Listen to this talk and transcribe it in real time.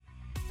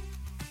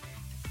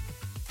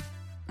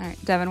All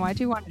right, Devin, why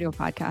do you want to do a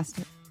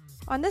podcast?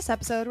 On this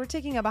episode, we're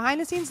taking a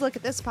behind-the-scenes look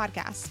at this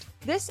podcast.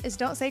 This is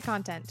Don't Say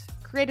Content,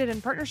 created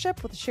in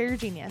partnership with Share Your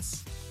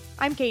Genius.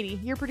 I'm Katie,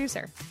 your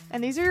producer,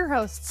 and these are your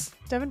hosts,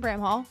 Devin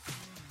Bramhall.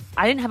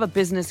 I didn't have a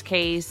business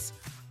case.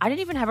 I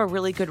didn't even have a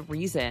really good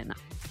reason.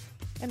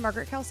 And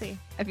Margaret Kelsey.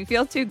 If you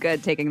feel too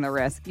good taking the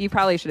risk, you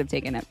probably should have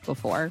taken it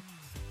before.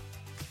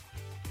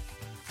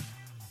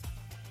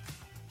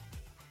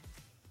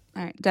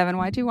 All right, Devin,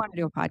 why do you want to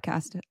do a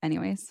podcast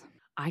anyways?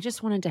 I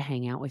just wanted to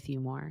hang out with you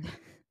more.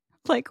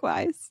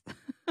 Likewise.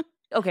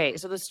 Okay,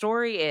 so the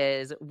story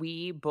is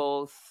we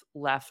both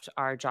left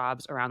our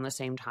jobs around the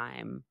same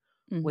time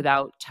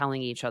without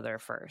telling each other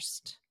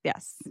first.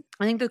 Yes.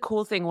 I think the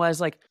cool thing was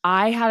like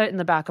I had it in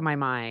the back of my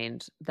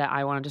mind that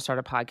I wanted to start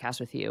a podcast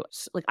with you.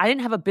 Like I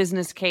didn't have a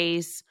business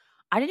case.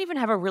 I didn't even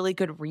have a really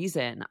good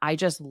reason. I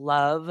just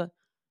love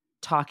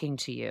talking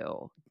to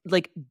you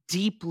like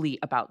deeply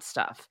about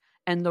stuff.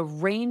 And the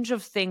range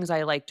of things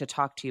I like to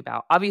talk to you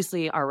about.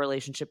 Obviously, our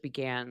relationship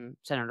began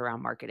centered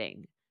around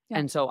marketing. Yeah.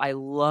 And so I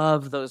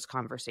love those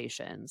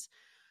conversations.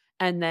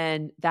 And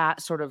then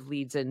that sort of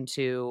leads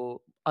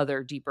into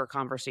other deeper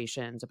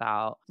conversations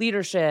about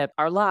leadership,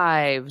 our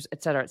lives,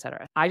 et cetera, et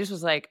cetera. I just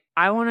was like,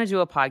 I want to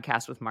do a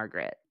podcast with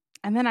Margaret.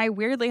 And then I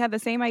weirdly had the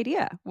same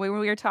idea when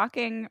we were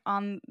talking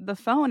on the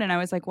phone. And I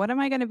was like, what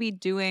am I going to be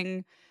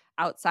doing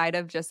outside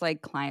of just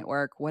like client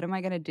work? What am I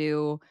going to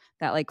do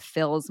that like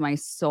fills my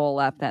soul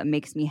up, that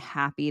makes me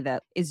happy,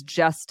 that is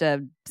just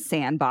a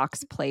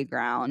sandbox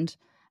playground?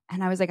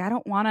 And I was like, I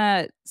don't want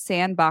a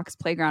sandbox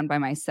playground by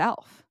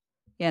myself,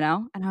 you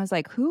know? And I was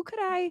like, who could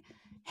I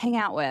hang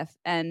out with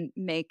and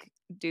make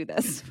do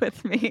this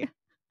with me?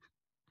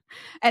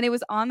 And it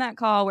was on that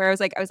call where I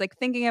was like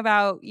thinking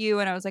about you,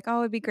 and I was like,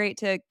 oh, it'd be great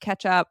to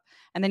catch up.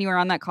 And then you were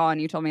on that call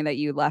and you told me that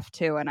you left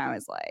too. And I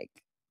was like,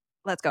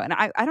 let's go. And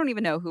I don't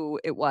even know who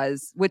it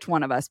was, which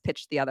one of us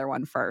pitched the other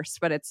one first,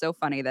 but it's so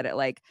funny that it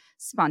like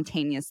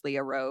spontaneously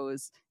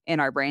arose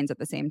in our brains at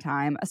the same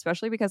time,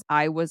 especially because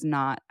I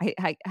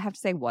have to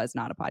say was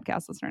not a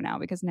podcast listener now,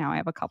 because now I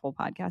have a couple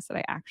podcasts that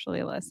I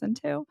actually listen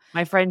to.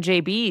 My friend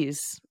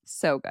JB's.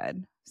 So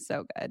good.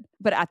 So good.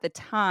 But at the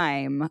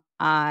time,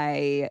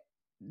 I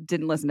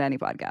didn't listen to any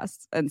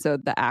podcasts. And so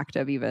the act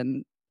of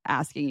even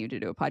asking you to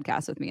do a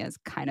podcast with me is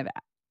kind of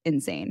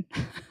insane.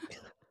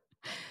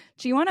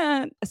 Do you want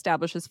to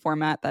establish this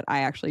format that I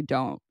actually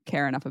don't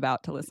care enough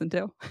about to listen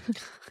to?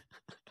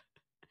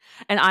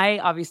 And I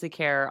obviously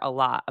care a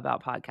lot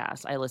about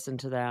podcasts. I listen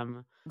to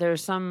them.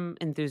 There's some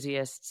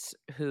enthusiasts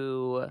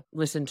who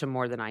listen to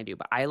more than I do,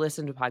 but I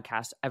listen to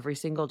podcasts every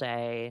single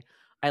day.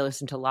 I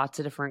listen to lots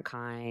of different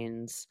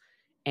kinds.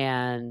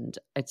 And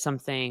it's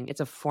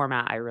a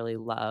format I really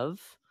love,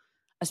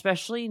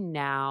 especially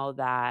now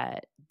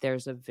that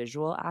there's a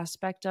visual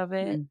aspect of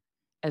it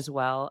as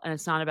well. And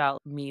it's not about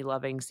me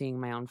loving seeing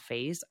my own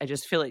face. I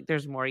just feel like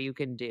there's more you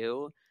can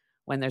do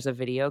when there's a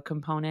video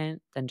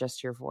component than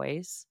just your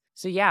voice.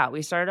 So yeah,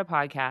 we started a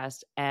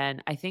podcast,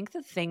 and I think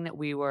the thing that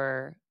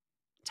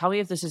tell me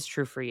if this is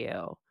true for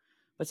you,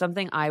 but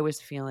something I was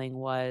feeling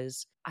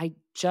was I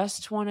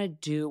just want to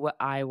do what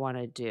I want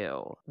to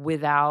do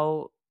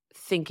without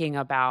thinking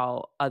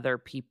about other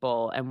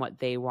people and what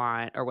they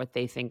want or what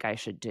they think I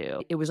should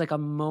do. It was like a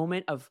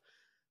moment of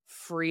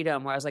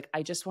freedom where I was like,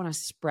 I just want to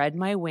spread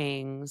my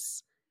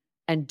wings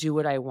and do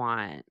what I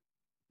want.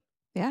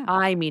 Yeah.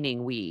 I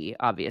meaning we,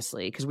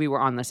 obviously, because we were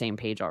on the same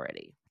page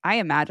already. I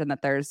imagine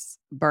that there's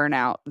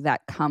burnout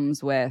that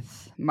comes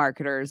with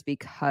marketers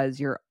because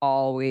you're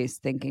always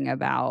thinking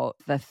about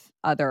the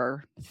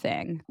other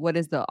thing. What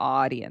does the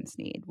audience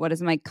need? What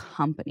does my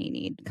company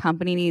need?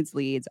 Company needs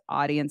leads.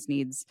 Audience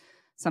needs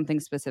something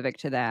specific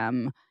to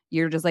them.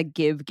 You're just like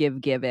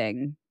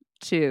giving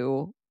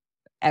to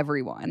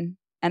everyone.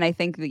 And I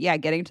think that, yeah,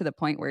 getting to the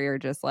point where you're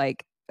just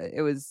like,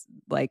 it was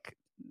like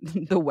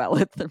the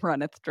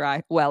runneth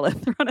dry.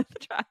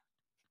 The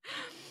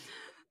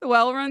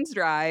well runs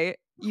dry.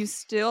 You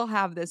still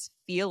have this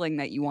feeling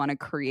that you want to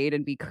create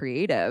and be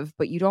creative,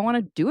 but you don't want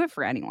to do it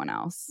for anyone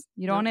else.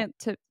 You don't want it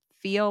to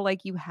feel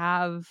like you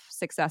have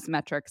success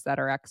metrics that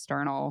are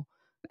external.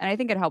 And I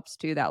think it helps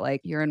too that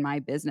like You're in My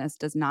Business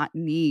does not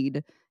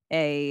need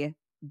a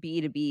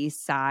B2B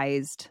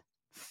sized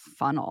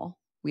funnel.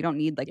 We don't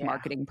need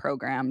marketing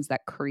programs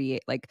that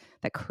create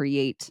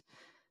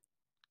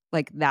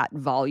that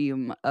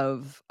volume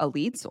of a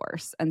lead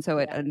source. And so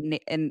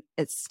it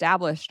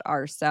established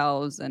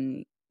ourselves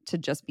and to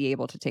just be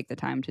able to take the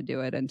time to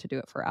do it and to do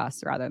it for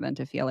us rather than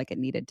to feel like it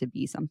needed to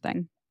be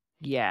something.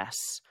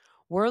 Yes.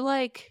 We're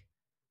like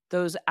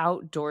those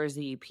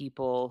outdoorsy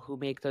people who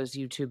make those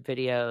YouTube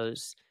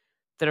videos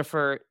that are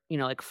for,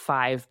 like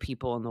 5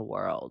 people in the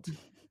world.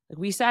 Like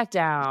we sat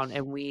down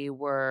and we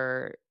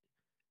were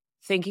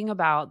thinking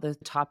about the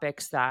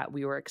topics that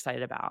we were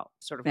excited about,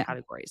 sort of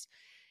categories.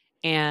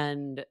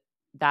 And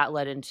that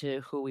led into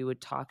who we would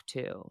talk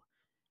to.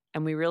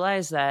 And we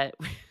realized that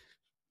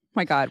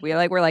My God, we're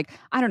like,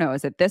 I don't know.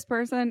 Is it this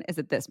person? Is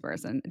it this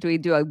person? Do we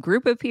do a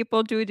group of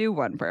people? Do we do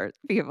one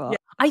people? Yeah.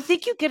 I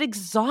think you get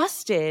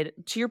exhausted.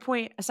 To your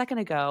point a second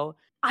ago,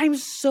 I'm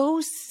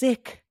so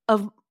sick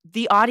of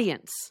the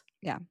audience.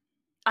 Yeah.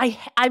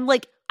 I'm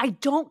like, I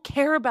don't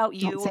care about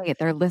you. Don't say it.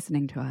 They're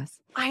listening to us.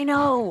 I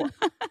know.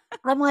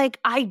 I'm like,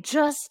 I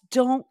just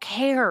don't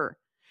care.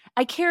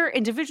 I care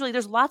individually.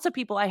 There's lots of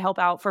people I help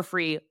out for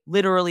free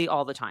literally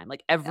all the time,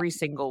 like every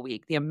single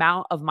week. The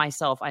amount of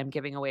myself I'm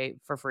giving away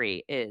for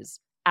free is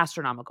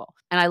astronomical.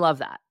 And I love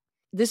that.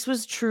 This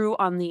was true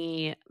on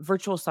the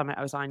virtual summit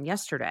I was on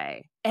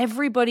yesterday.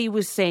 Everybody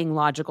was saying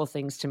logical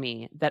things to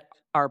me that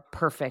are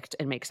perfect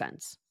and make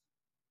sense.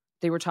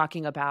 They were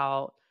talking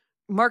about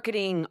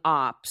marketing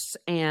ops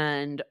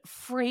and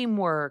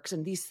frameworks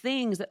and these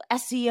things that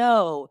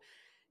SEO,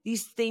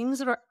 these things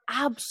that are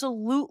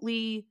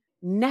absolutely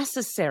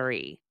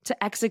necessary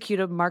to execute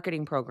a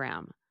marketing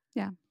program.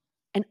 Yeah.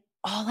 And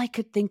all I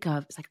could think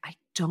of is like, I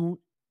don't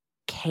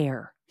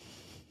care.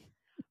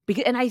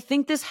 And I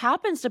think this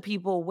happens to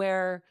people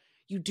where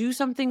you do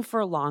something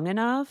for long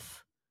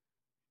enough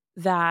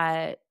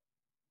that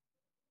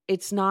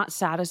it's not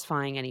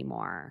satisfying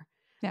anymore.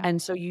 Yeah.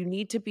 And so you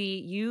need to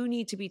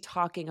be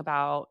talking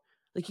about,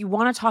 like, you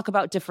want to talk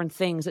about different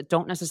things that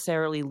don't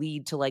necessarily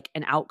lead to like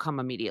an outcome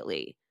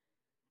immediately.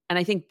 And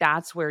I think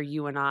that's where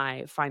you and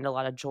I find a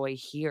lot of joy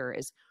here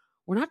is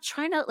we're not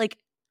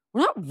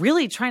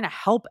really trying to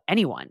help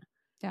anyone.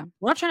 Yeah.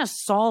 We're not trying to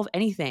solve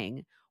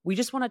anything. We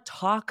just want to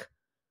talk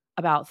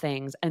about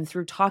things. And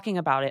through talking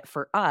about it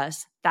for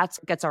us, that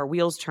gets our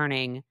wheels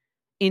turning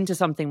into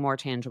something more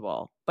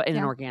tangible, but in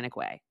an organic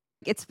way.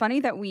 It's funny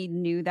that we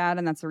knew that,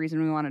 and that's the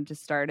reason we wanted to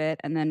start it.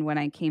 And then when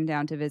I came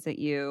down to visit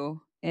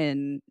you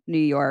in New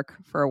York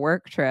for a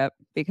work trip,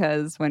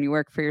 because when you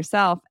work for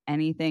yourself,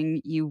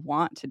 anything you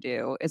want to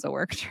do is a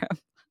work trip.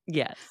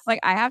 Yes. Like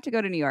I have to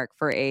go to New York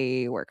for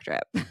a work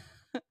trip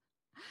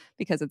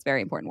because it's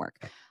very important work.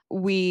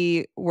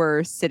 We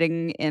were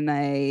sitting in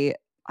a,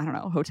 I don't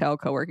know, hotel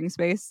co-working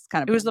space.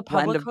 Kind of it was the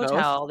blend public of both.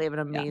 hotel. They have an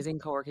amazing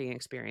co-working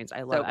experience.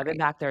 I love it. I've been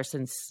back there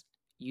since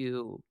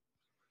you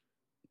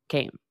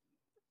came.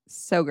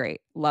 So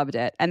great. Loved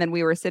it. And then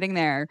we were sitting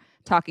there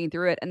talking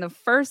through it. And the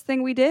first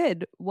thing we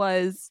did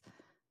was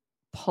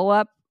pull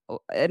up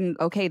and,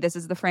 okay, this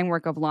is the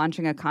framework of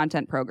launching a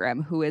content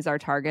program. Who is our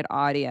target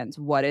audience?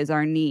 What is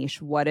our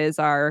niche? What is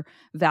our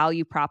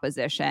value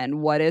proposition?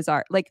 What is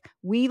our, like,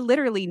 we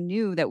literally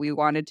knew that we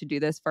wanted to do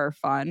this for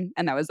fun.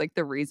 And that was like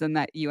the reason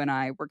that you and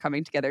I were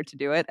coming together to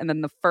do it. And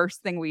then the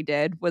first thing we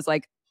did was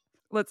like,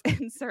 let's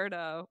insert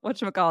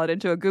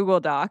into a Google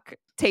Doc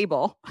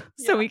table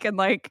so we can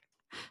like,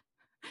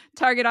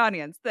 target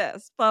audience,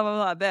 this, blah, blah,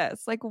 blah,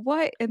 this. Like,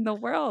 what in the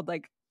world?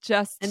 Like,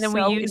 just and then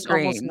so we used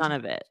almost none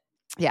of it.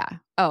 Yeah.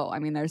 Oh, I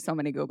mean, there's so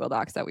many Google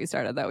Docs that we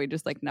started that we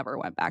just like never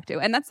went back to.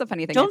 And that's the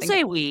funny thing. Don't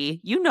say we.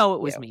 You know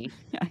it was me.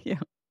 Yeah,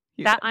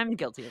 you. That I'm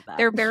guilty of that.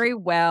 They're very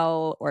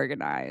well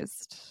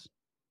organized,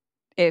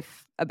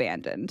 if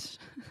abandoned.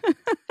 That's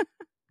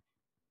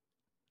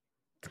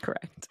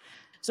correct.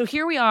 So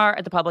here we are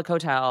at the public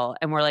hotel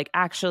and we're like,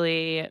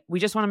 actually, we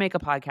just want to make a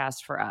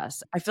podcast for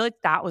us. I feel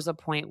like that was a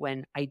point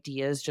when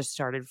ideas just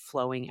started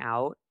flowing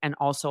out. And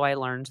also I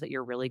learned that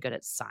you're really good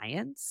at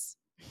science.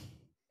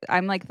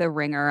 I'm like the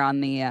ringer on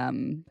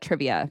the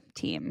trivia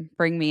team.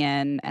 Bring me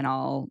in and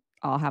I'll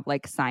have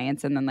like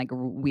science and then like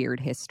weird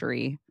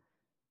history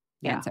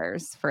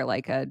answers for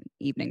like a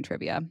evening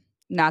trivia.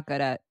 Not good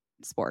at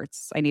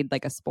sports. I need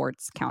like a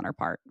sports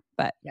counterpart,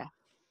 but yeah.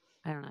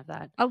 I don't have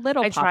that. A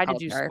little. I try to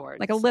do sports,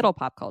 like a little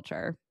pop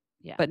culture.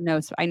 Yeah, but no,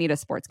 I need a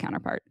sports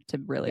counterpart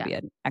to really be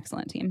an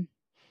excellent team.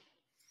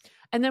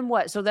 And then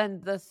what? So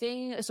then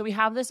so we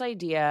have this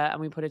idea and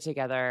we put it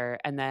together,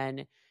 and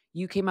then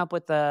you came up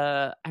with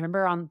I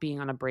remember being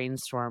on a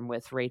brainstorm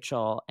with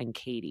Rachel and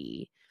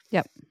Katie.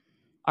 Yep,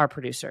 our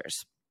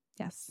producers.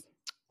 Yes,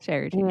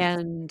 Sherry,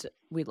 and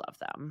we love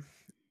them.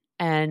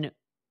 And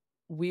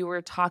we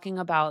were talking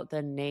about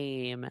the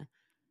name.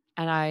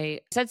 And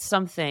I said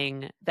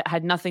something that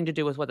had nothing to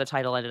do with what the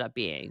title ended up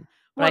being.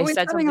 But I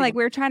said something like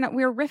we were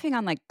riffing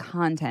on like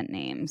content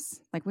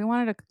names. Like we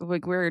wanted to,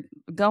 like we were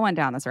going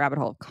down this rabbit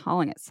hole of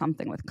calling it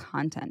something with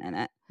content in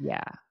it.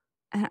 Yeah.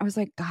 And I was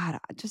like, God,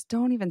 just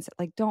don't even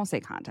don't say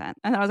content.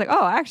 And I was like,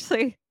 oh,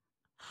 actually,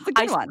 it's a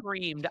good one.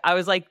 Screamed. I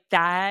was like,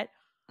 that.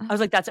 I was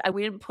like,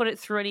 we didn't put it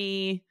through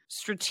any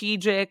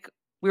strategic.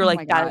 We were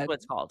like, that is what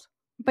it's called.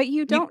 But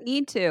you don't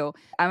need to.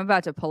 I'm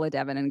about to pull a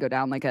Devin and go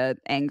down like a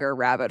anger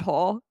rabbit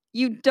hole.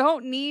 You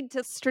don't need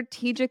to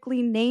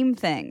strategically name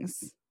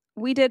things.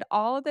 We did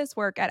all of this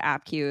work at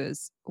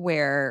AppCues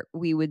where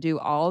we would do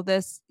all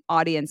this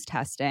audience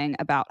testing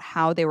about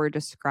how they were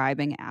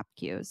describing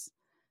AppCues,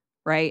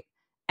 right?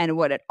 And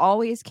what it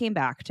always came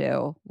back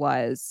to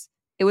was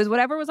it was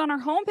whatever was on our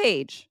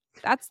homepage.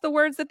 That's the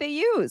words that they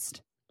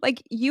used.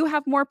 Like you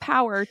have more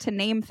power to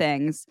name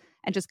things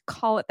and just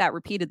call it that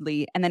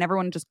repeatedly. And then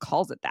everyone just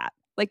calls it that.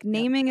 Like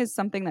naming is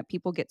something that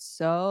people get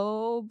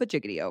so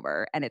bajiggity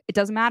over and it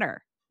doesn't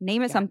matter.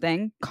 Name it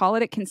something, call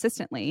it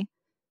consistently.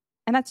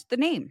 And that's the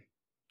name.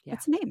 Yeah.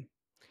 That's the name.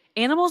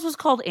 Animals was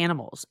called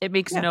Animals. It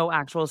makes Yeah. no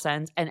actual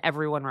sense, and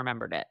everyone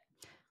remembered it.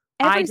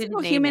 Every I didn't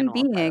single name human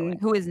Animals, by the way. being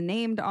who is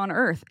named on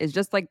Earth is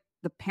just like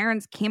the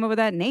parents came up with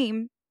that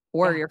name,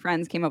 or Yeah. your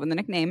friends came up with the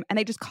nickname, and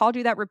they just called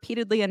you that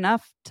repeatedly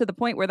enough to the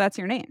point where that's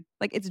your name.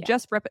 Like it's Yeah.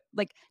 just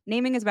like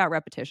naming is about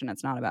repetition.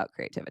 It's not about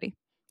creativity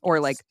or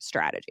Yes. like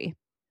strategy.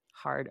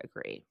 Hard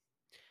agree.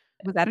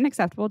 Was that an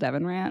acceptable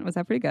Devin rant? Was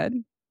that pretty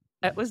good?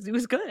 It was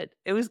good.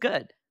 It was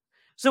good.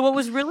 So what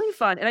was really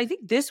fun, and I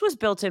think this was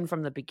built in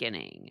from the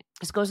beginning.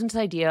 This goes into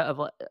the idea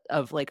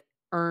of like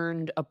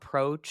earned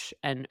approach.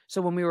 And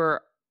so when we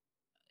were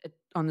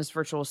on this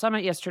virtual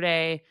summit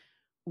yesterday,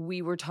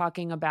 we were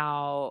talking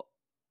about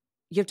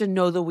you have to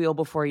know the wheel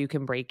before you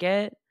can break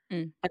it.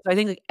 Mm. And so I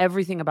think like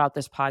everything about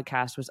this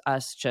podcast was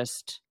us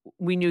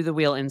we knew the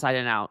wheel inside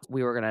and out.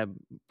 We were going to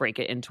break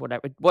it into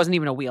whatever. It wasn't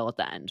even a wheel at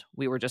the end.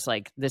 We were just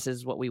like, this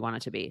is what we want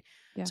it to be.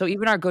 Yeah. So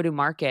even our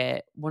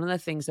go-to-market, one of the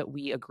things that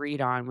we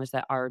agreed on was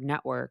that our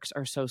networks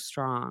are so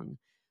strong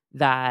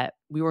that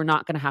we were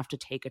not going to have to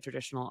take a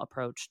traditional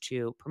approach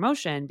to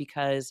promotion,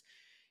 because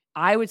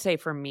I would say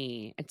for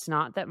me, it's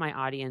not that my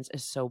audience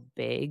is so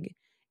big.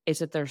 It's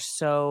that they're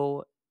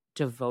so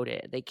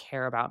devoted. They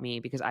care about me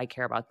because I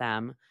care about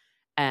them.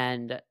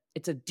 And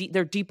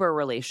they're deeper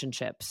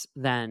relationships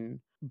than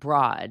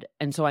broad.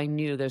 And so I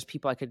knew there's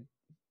people I could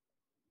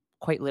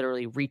quite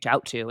literally reach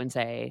out to and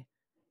say,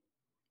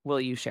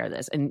 will you share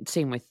this? And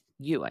same with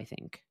you, I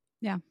think.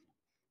 Yeah.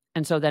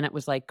 And so then it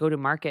was like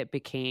go-to-market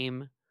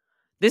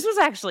this was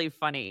actually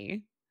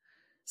funny.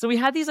 So we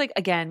had these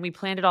again, we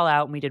planned it all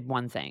out and we did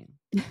one thing.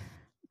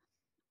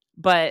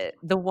 But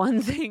the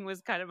one thing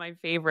was kind of my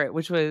favorite,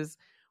 which was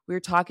we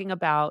were talking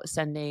about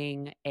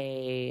sending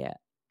a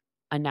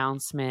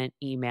announcement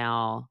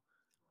email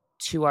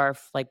to our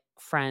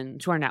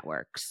to our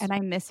networks. And I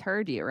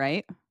misheard you,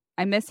 right?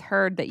 I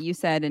misheard that you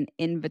said an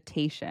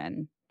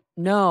invitation.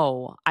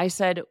 No, I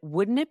said,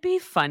 wouldn't it be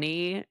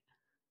funny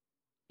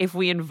if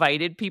we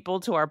invited people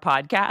to our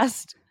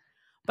podcast?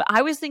 But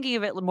I was thinking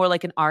of it more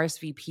like an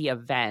RSVP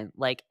event,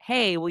 like,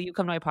 hey, will you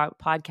come to my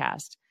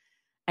podcast?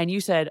 And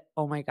you said,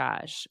 oh my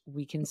gosh,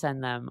 we can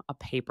send them a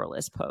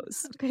paperless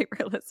post.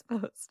 Paperless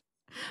post.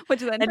 Which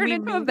then turned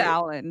into a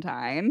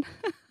Valentine.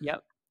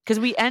 Yep. Because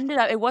we ended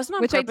up, it wasn't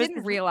on which purpose. I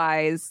didn't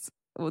realize,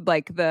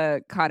 like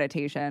the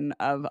connotation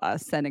of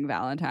us sending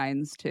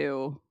Valentines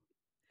to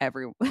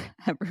everyone.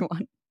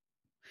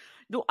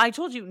 No, I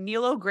told you,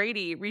 Neil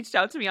O'Grady reached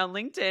out to me on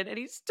LinkedIn and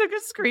he took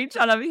a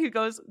screenshot of it. He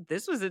goes,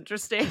 this was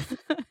interesting.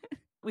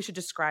 We should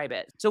describe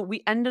it. So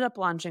we ended up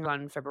launching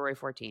on February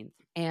 14th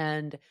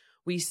and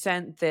we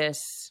sent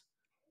this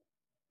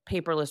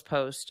paperless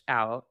post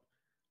out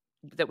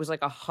that was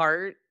like a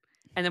heart.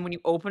 And then when you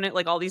open it,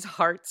 like all these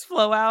hearts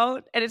flow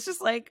out. And it's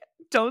just like,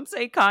 don't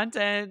say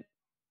content.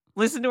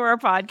 Listen to our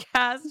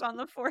podcast on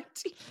the 14th.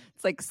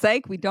 It's like,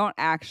 psych, we don't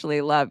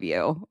actually love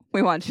you.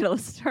 We want you to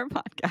listen to our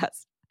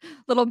podcast.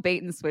 Little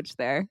bait and switch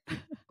there.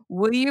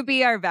 Will you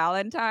be our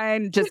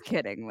Valentine? Just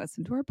kidding.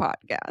 Listen to our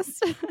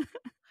podcast.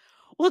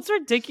 Well, it's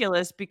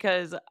ridiculous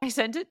because I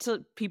sent it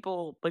to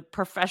people like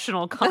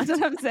professional content.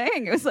 That's what I'm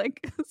saying. It was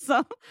like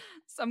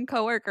some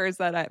coworkers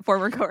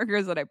former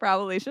coworkers that I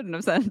probably shouldn't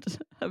have sent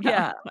a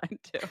Valentine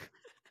to.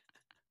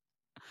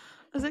 I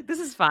was like, this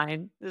is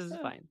fine. This is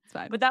fine. It's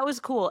fine. But that was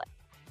cool.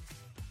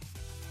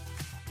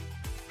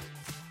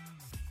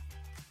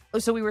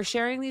 So we were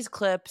sharing these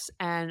clips,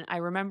 and I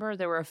remember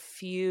there were a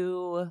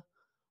few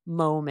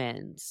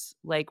moments,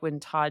 like when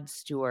Todd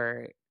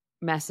Stewart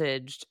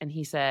messaged and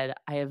he said,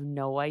 I have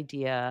no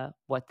idea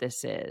what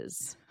this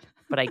is,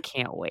 but I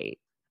can't wait.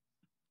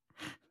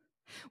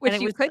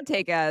 Which you could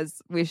take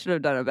as, we should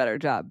have done a better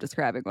job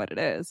describing what it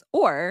is.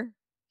 Or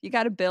you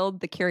got to build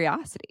the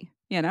curiosity,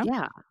 you know?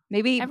 Yeah.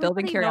 Maybe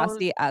building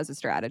curiosity as a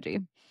strategy.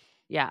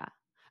 Yeah.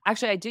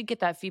 Actually, I did get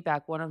that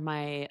feedback.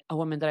 A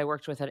woman that I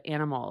worked with at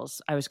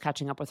Animals, I was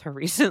catching up with her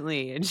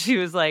recently, and she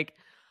was like,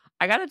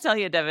 I got to tell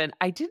you, Devin,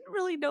 I didn't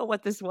really know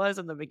what this was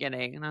in the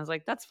beginning. And I was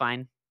like, that's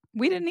fine.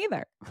 We didn't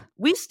either.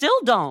 We still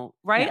don't,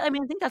 right? Yeah. I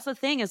mean, I think that's the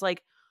thing is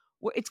like,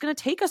 it's going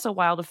to take us a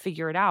while to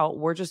figure it out.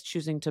 We're just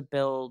choosing to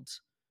build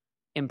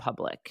in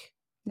public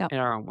in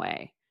our own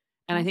way.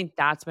 And I think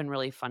that's been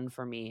really fun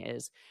for me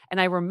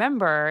and I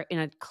remember in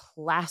a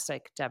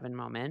classic Devin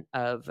moment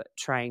of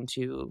trying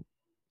to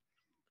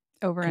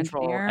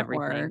control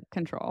everything. Or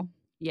control.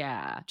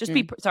 Yeah. Just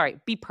be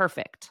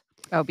perfect.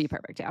 Oh, be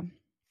perfect. Yeah.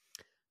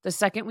 The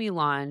second we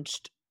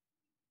launched,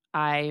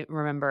 I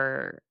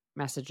remember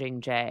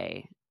messaging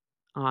Jay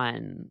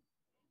in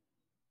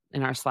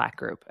our Slack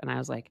group. And I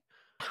was like,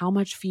 how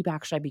much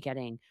feedback should I be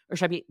getting or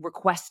should I be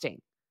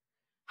requesting?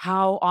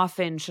 How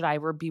often should I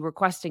be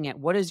requesting it?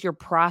 What is your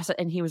process?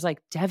 And he was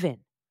like, Devin,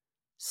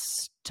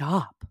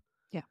 stop.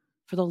 Yeah.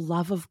 For the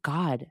love of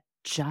God,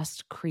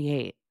 just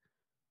create.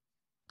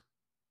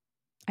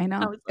 I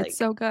know. It's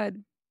so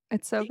good.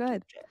 It's so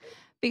good.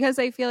 Because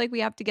I feel like we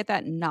have to get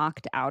that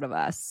knocked out of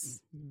us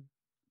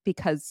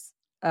because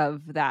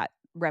of that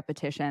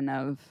repetition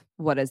of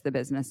what does the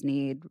business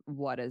need?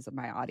 What does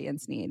my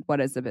audience need?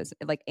 What is the business?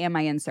 Like, am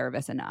I in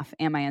service enough?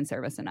 Am I in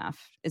service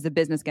enough? Is the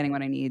business getting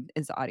what I need?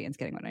 Is the audience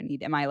getting what I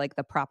need? Am I like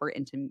the proper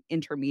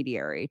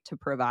intermediary to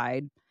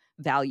provide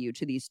value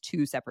to these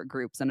two separate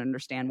groups and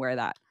understand where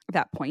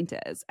that point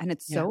is? And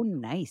it's so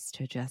nice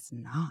to just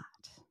not.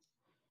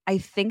 I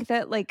think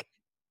that like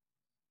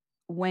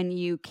when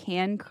you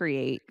can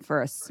create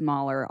for a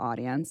smaller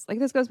audience, like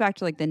this goes back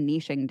to like the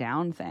niching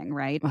down thing,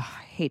 right? Ugh,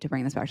 I hate to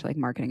bring this back to like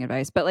marketing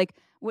advice, but like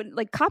when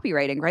like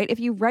copywriting, right? If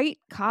you write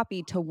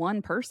copy to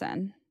one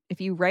person,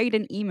 if you write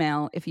an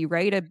email, if you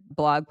write a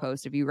blog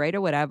post, if you write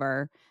a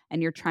whatever,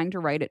 and you're trying to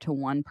write it to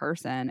one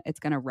person, it's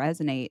going to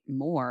resonate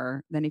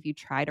more than if you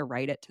try to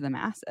write it to the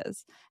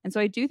masses. And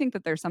so I do think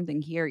that there's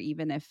something here,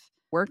 even if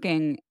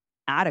working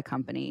at a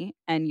company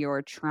and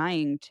you're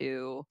trying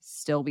to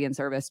still be in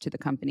service to the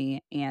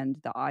company and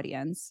the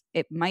audience,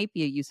 it might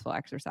be a useful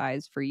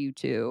exercise for you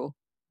to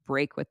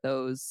break with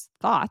those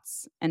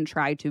thoughts and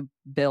try to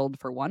build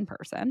for one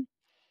person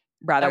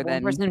rather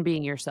than one person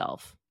being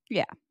yourself.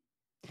 Yeah.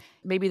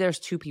 Maybe there's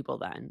two people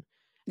then.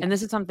 Yeah. And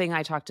this is something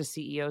I talk to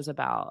CEOs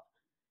about,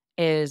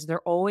 is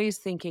they're always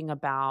thinking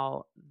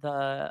about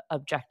the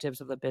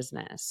objectives of the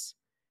business.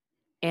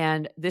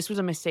 And this was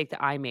a mistake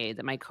that I made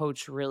that my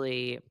coach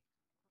really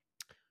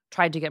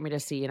tried to get me to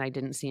see and I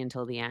didn't see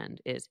until the end,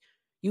 is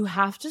you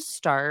have to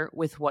start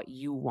with what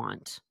you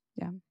want.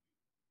 Yeah.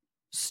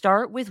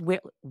 Start with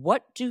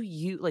what do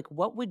you like?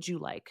 What would you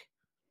like?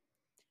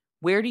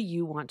 Where do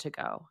you want to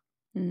go?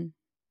 Mm.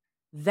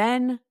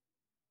 Then,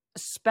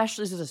 this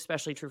is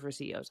especially true for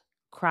CEOs,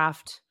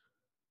 craft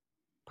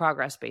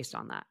progress based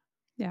on that.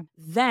 Yeah.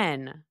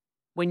 Then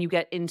when you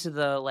get into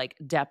the like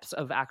depths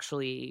of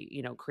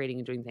actually, creating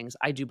and doing things,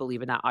 I do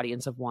believe in that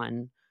audience of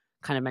one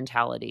kind of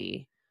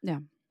mentality. Yeah.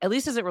 At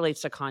least as it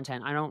relates to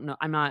content. I don't know.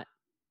 I'm not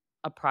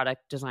a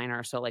product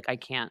designer, so like I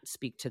can't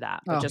speak to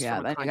that. But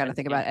then you got to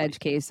think about edge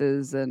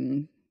cases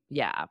and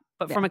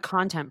from a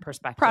content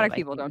perspective, product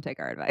people don't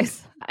take our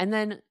advice. And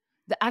then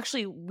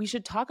actually, we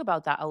should talk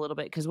about that a little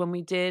bit, because when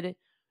we did,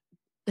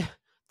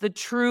 the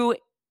true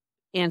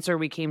answer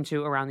we came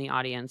to around the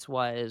audience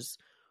was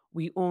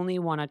we only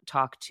want to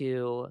talk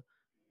to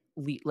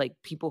like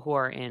people who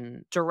are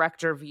in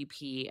director,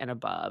 VP, and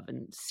above,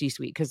 and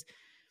C-suite, because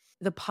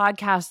the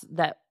podcast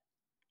that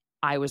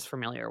I was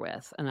familiar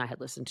with and I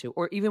had listened to,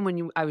 or even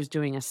when I was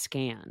doing a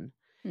scan,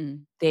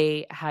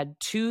 they had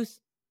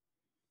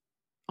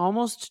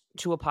almost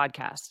to a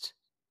podcast,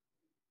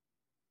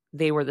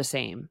 they were the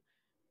same.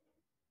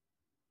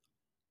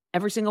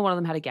 Every single one of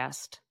them had a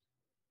guest,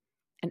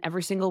 and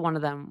every single one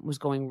of them was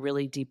going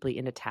really deeply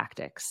into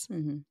tactics,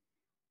 and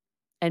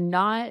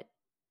not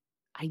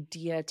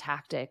idea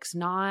tactics,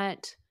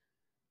 not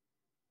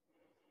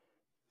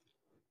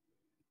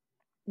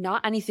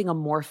anything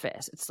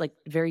amorphous. It's like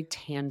very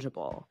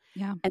tangible.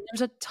 Yeah. And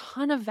there's a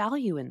ton of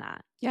value in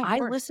that. Yeah. I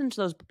listened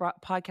to those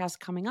podcasts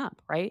coming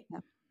up, right?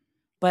 Yeah.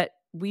 But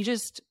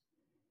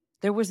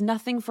there was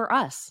nothing for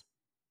us.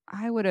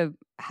 I would have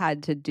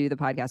had to do the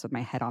podcast with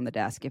my head on the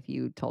desk if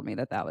you told me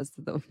that was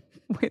the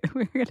way that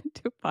we were going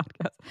to do a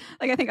podcast.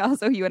 Like, I think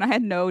also you and I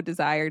had no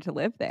desire to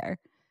live there.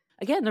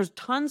 Again, there's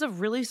tons of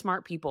really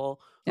smart people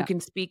who can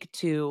speak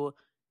to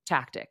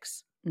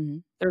tactics. Mm-hmm.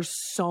 There's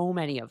so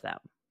many of them.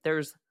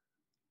 There's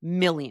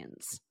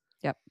millions.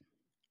 Yep.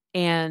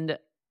 And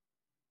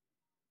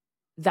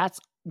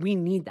we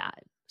need that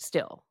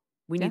still.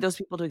 We need those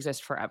people to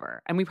exist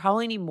forever. And we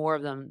probably need more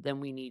of them than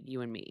we need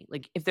you and me.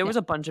 Like, if there was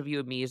a bunch of you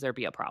and me's, there'd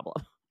be a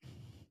problem.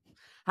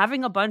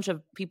 Having a bunch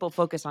of people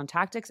focused on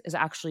tactics is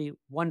actually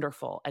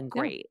wonderful and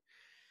great.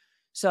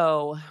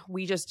 So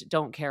we just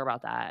don't care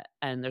about that.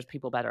 And there's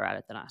people better at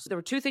it than us. There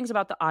were two things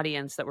about the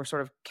audience that were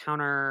sort of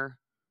counter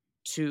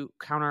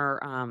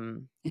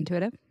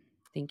intuitive.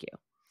 Thank you.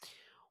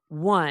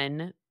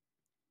 One,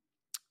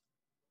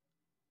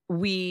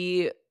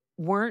 we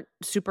weren't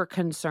super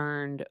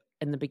concerned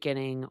in the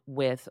beginning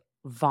with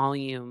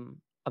volume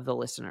of the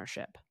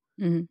listenership,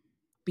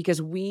 because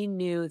we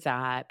knew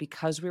that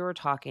because we were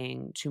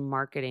talking to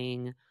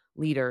marketing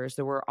leaders,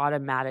 there were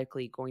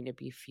automatically going to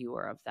be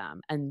fewer of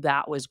them. And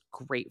that was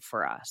great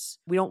for us.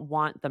 We don't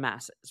want the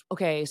masses.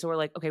 Okay, so we're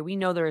like, okay, we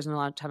know there isn't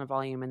a ton of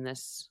volume in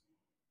this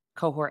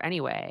cohort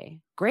anyway.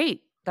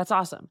 Great. That's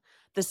awesome.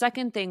 The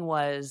second thing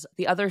was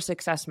the other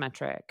success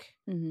metric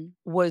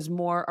was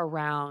more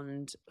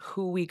around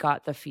who we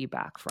got the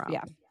feedback from.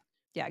 Yeah.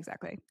 Yeah,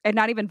 exactly. And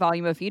not even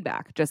volume of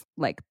feedback, just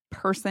like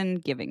person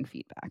giving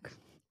feedback.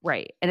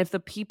 Right. And if the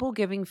people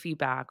giving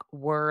feedback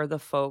were the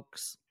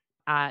folks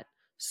at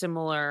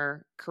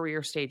similar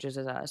career stages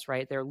as us,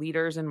 right? They're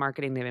leaders in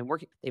marketing. They've been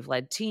working, they've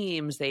led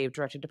teams, they've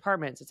directed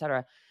departments, et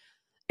cetera.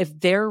 If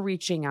they're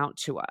reaching out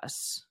to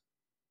us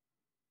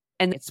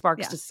and it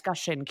sparks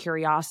discussion,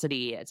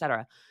 curiosity, et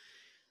cetera,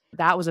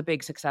 that was a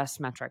big success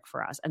metric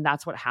for us. And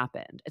that's what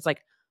happened. It's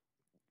like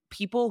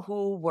people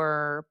who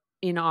were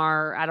at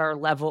our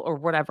level or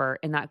whatever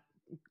in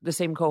the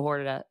same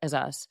cohort as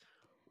us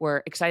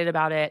were excited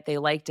about it. They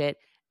liked it.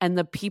 And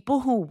the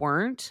people who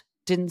weren't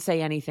didn't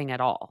say anything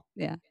at all.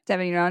 Yeah.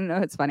 Devin, you know,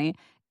 it's funny.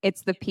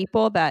 It's the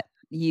people that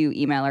you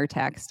email or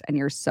text and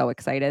you're so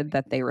excited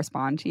that they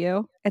respond to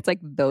you. It's like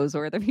those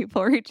were the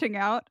people reaching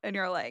out and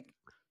you're like,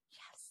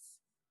 yes,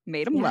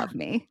 made them love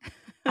me.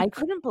 I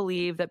couldn't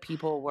believe that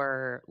people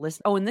were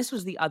listening. Oh, and this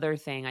was the other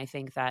thing I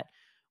think that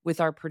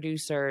with our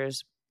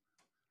producers,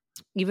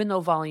 even though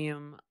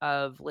volume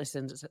of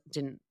listens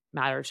didn't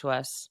matter to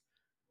us,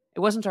 it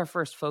wasn't our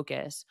first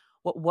focus.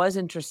 What was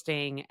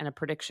interesting, and a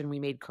prediction we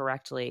made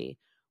correctly,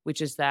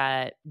 which is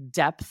that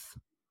depth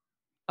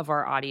of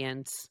our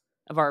audience,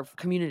 of our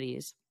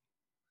communities,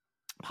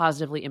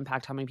 positively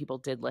impact how many people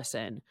did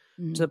listen,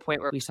 to the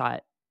point where we saw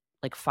it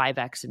like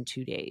 5x in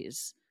 2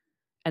 days.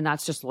 And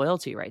that's just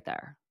loyalty right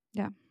there.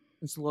 Yeah.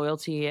 It's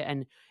loyalty.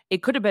 And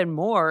it could have been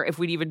more if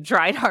we'd even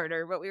tried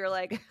harder, but we were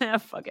like,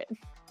 fuck it.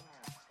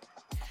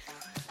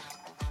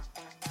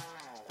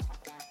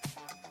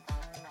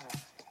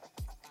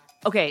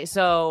 Okay,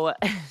 so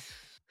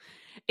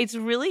it's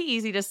really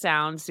easy to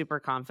sound super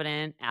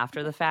confident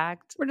after the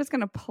fact. We're just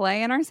going to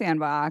play in our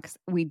sandbox.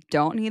 We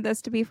don't need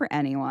this to be for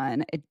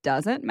anyone. It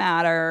doesn't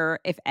matter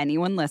if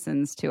anyone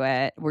listens to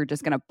it. We're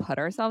just going to put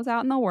ourselves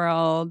out in the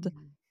world.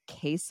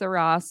 Que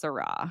sera,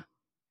 sera.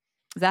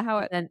 Is that how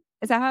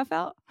it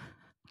felt?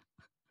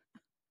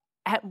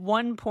 At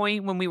one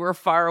point when we were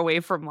far away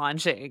from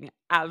launching,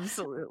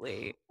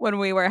 absolutely. When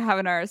we were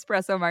having our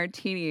espresso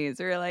martinis,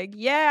 we were like,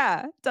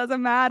 yeah,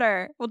 doesn't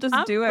matter. We'll just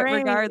do it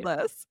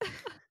regardless.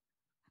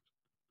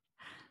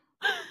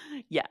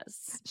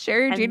 Yes.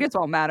 Share Your Genius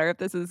won't matter if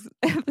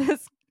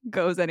this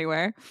goes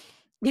anywhere.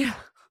 Yeah.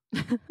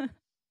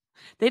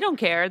 They don't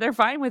care. They're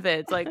fine with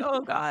it. It's like,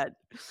 oh God.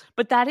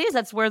 But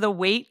that's where the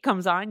weight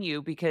comes on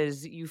you,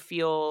 because you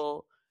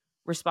feel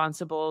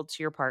responsible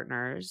to your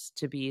partners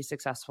to be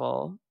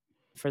successful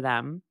for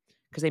them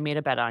because they made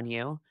a bet on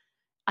you.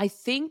 I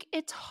think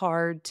it's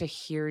hard to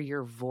hear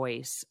your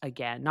voice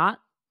again, not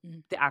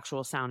the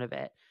actual sound of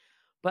it,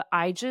 but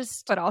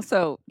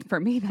also for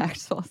me, the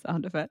actual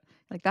sound of it.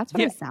 Like, that's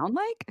what I sound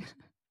like.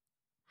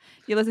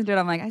 You listen to it,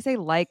 I'm like, I say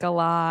like a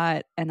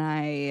lot, and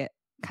I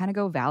kind of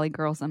go Valley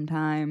Girl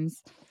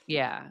sometimes.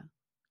 Yeah.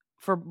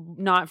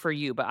 Not for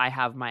you, but I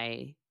have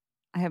my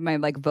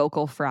like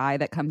vocal fry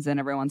that comes in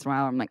every once in a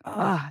while. I'm like,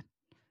 oh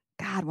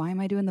God, why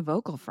am I doing the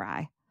vocal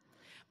fry?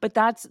 But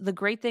that's the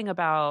great thing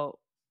about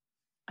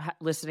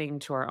listening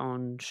to our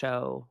own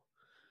show,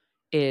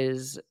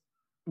 is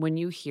when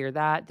you hear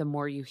that, the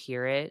more you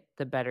hear it,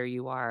 the better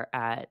you are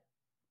at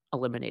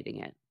eliminating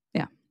it.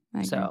 Yeah.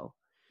 I agree. So,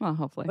 well,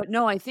 hopefully. But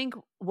no, I think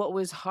what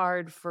was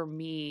hard for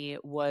me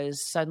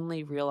was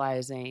suddenly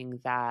realizing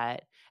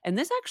that, and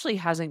this actually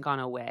hasn't gone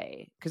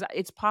away, because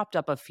it's popped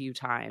up a few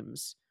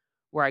times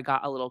where I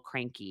got a little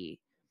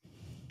cranky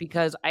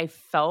because I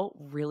felt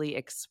really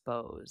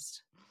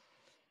exposed.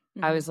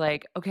 I was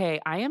like,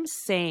 okay, I am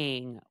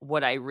saying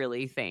what I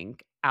really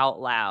think out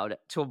loud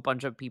to a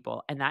bunch of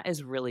people, and that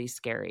is really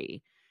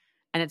scary.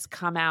 And it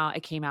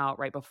came out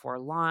right before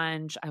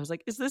launch. I was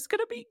like, is this going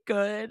to be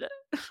good?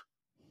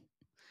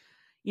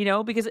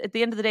 Because at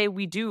the end of the day,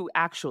 we do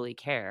actually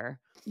care.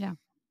 Yeah.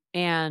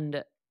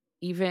 And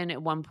even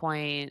at one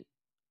point,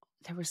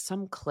 there was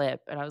some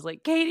clip and I was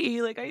like,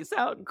 Katie, like, I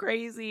sound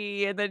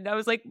crazy. And then I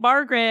was like,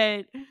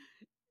 Margaret,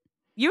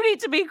 you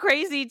need to be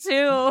crazy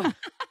too.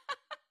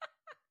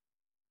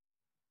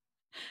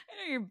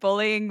 You're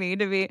bullying me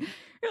to be.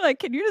 You're like,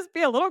 can you just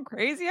be a little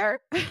crazier?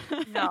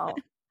 No.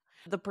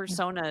 The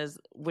personas,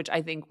 which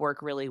I think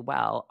work really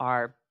well,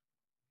 are,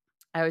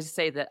 I always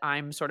say that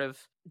I'm sort of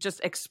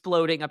just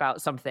exploding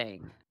about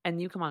something,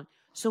 and you come on.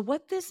 So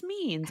what this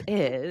means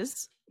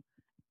is,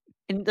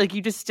 and like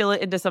you distill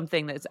it into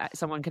something that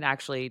someone can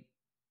actually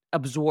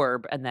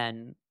absorb and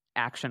then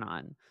action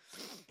on.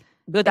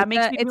 But that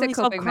makes me really it's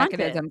a coping self-confident.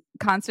 mechanism.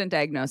 Constant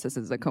diagnosis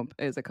is a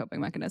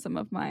coping mechanism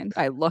of mine.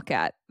 I look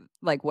at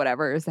like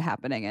whatever is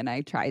happening and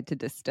I try to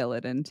distill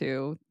it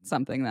into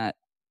something that,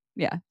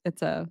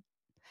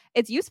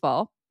 it's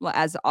useful,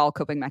 as all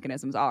coping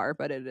mechanisms are,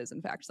 but it is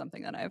in fact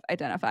something that I've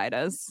identified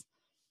as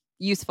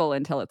useful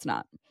until it's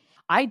not.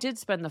 I did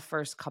spend the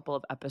first couple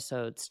of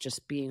episodes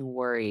just being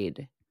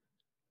worried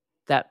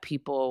that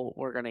people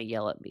were going to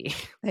yell at me.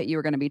 That you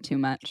were going to be too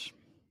much.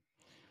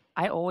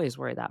 I always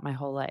worry that my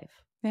whole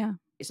life. Yeah.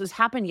 So this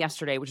happened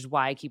yesterday, which is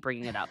why I keep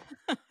bringing it up.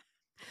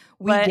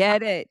 We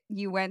get it.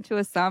 You went to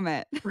a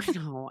summit.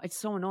 No, it's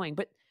so annoying.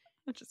 But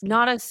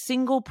not a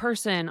single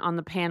person on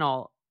the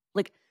panel,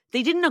 like,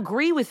 they didn't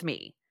agree with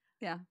me.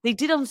 Yeah. They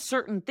did on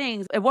certain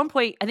things. At one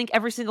point, I think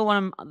every single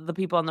one of the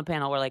people on the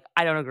panel were like,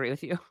 I don't agree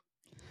with you.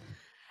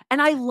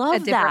 And I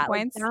love that.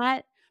 Points. Like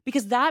that,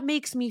 because that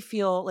makes me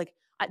feel like,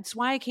 it's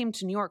why I came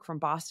to New York from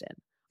Boston.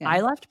 Yeah. I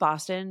left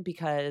Boston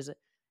because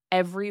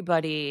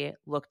everybody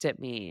looked at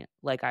me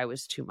like I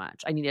was too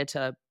much. I needed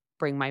to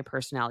bring my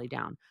personality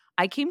down.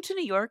 I came to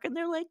New York and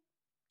they're like,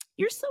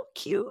 you're so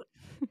cute.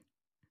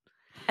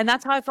 And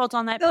that's how I felt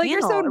on that panel. Like,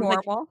 you're so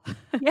normal.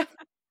 Like, yeah.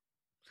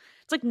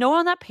 It's like no one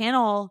on that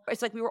panel.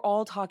 It's like we were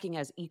all talking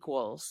as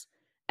equals.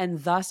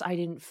 And thus I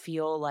didn't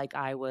feel like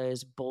I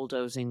was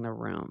bulldozing the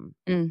room.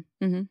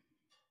 Mm-hmm.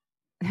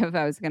 if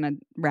I was going to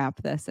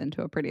wrap this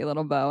into a pretty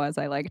little bow, as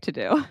I like to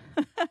do,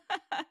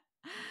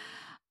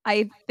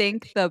 I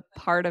think the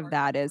part of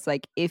that is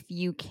like, if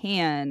you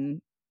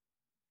can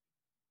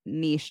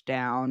niche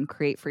down,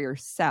 create for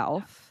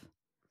yourself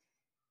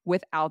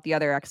without the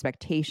other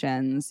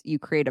expectations, you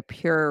create a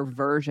pure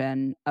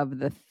version of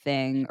the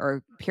thing,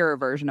 or pure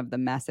version of the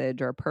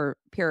message, or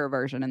pure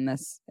version in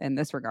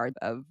this regard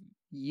of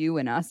you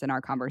and us and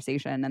our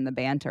conversation and the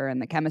banter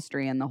and the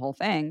chemistry and the whole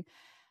thing.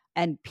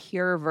 And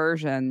pure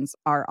versions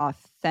are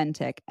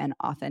authentic, and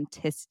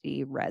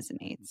authenticity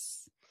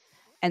resonates.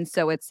 And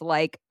so it's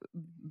like,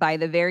 by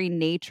the very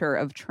nature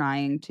of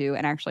trying to,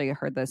 and actually I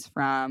heard this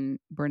from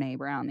Brene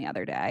Brown the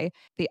other day,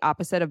 the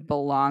opposite of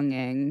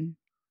belonging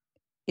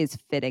is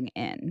fitting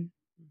in.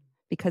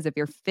 Because if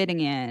you're fitting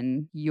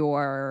in,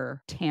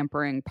 you're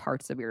tampering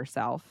parts of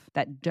yourself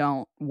that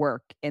don't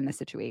work in the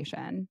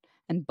situation.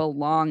 And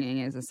belonging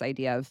is this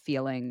idea of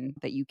feeling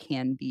that you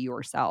can be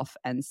yourself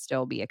and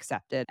still be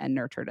accepted and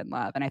nurtured and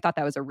loved. And I thought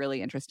that was a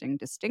really interesting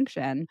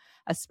distinction,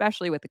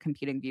 especially with the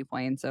competing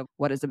viewpoints of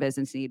what does the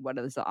business need? What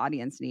does the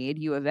audience need?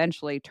 You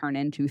eventually turn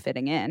into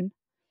fitting in,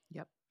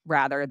 Yep,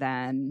 rather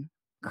than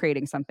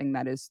creating something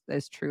that is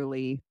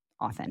truly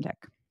authentic.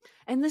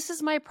 and this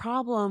is my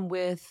problem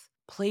with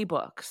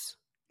playbooks.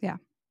 Yeah.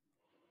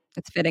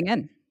 It's fitting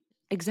in.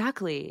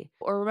 Exactly.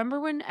 Or remember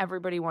when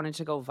everybody wanted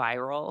to go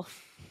viral?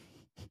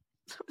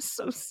 That was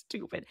so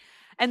stupid.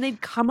 And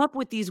they'd come up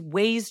with these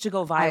ways to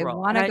go I viral.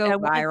 want to And go I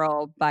wanted-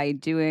 viral by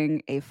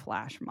doing a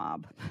flash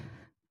mob.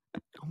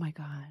 Oh my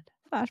God.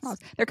 Flash mobs.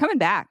 They're coming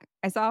back.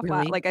 I saw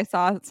Really? I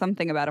saw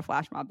something about a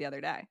flash mob the other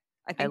day.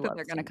 I think that love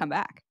they're going to seeing come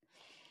back.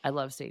 I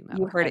love seeing that.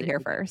 You one. heard I it here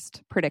didn't-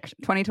 first. Prediction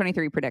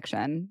 2023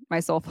 prediction. My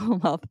soulful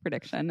wealth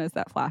prediction is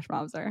that flash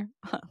mobs are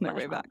on their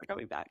way Flash mobs back. are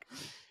coming back.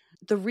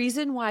 The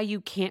reason why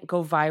you can't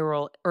go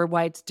viral, or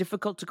why it's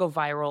difficult to go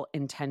viral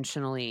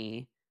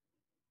intentionally,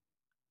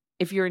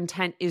 if your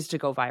intent is to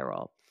go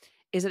viral,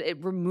 is that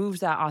it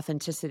removes that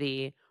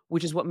authenticity,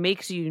 which is what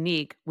makes you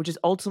unique, which is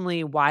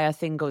ultimately why a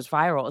thing goes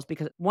viral, is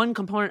because one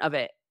component of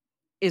it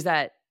is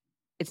that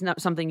it's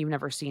not something you've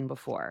never seen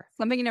before.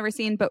 Something you've never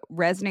seen, but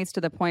resonates to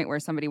the point where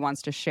somebody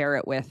wants to share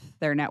it with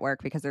their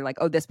network because they're like,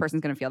 oh, this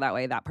person's going to feel that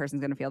way. That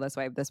person's going to feel this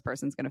way. This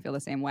person's going to feel the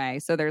same way.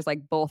 So there's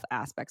like both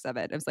aspects of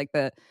it. It's like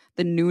the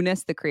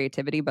newness, the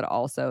creativity, but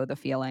also the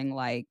feeling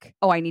like,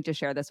 oh, I need to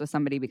share this with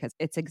somebody because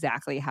it's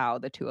exactly how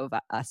the two of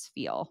us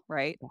feel.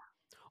 Right.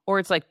 Or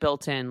it's like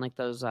built in, like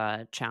those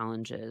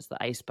challenges,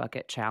 the ice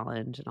bucket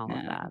challenge and all of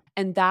Yeah. that.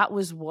 And that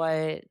was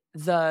what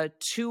the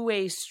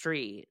two-way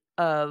street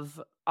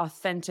of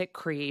authentic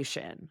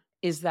creation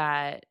is,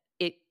 that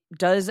it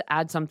does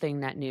add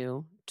something that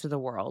new to the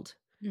world.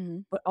 Mm-hmm.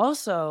 But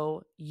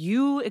also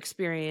you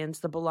experience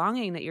the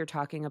belonging that you're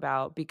talking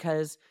about,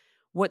 because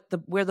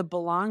where the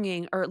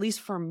belonging, or at least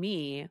for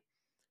me,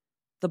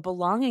 the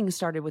belonging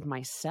started with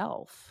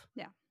myself.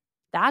 Yeah.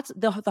 That's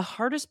the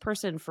hardest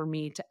person for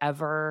me to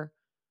ever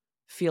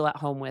feel at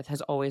home with,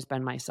 has always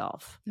been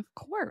myself. Of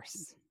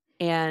course.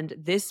 And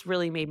this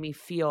really made me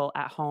feel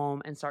at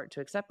home and start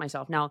to accept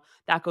myself. Now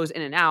that goes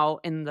in and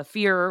out in the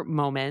fear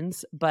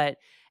moments,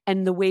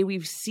 and the way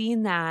we've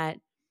seen that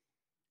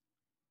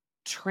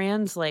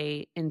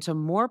translate into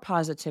more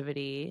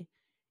positivity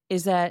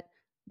is that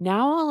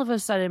now all of a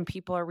sudden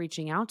people are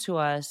reaching out to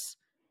us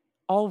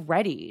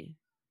already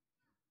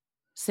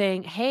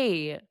saying,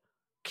 hey,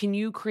 can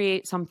you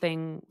create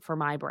something for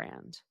my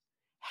brand?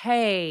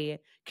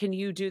 Hey, can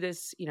you do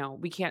this?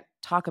 We can't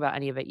talk about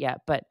any of it yet,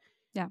 but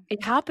yeah,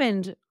 it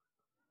happened.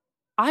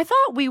 I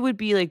thought we would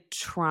be like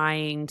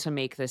trying to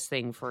make this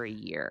thing for a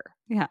year.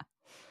 Yeah.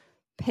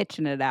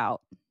 Pitching it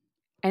out.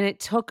 And it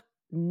took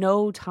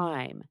no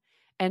time.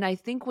 And I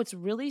think what's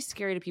really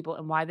scary to people,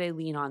 and why they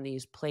lean on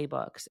these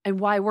playbooks, and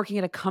why working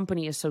at a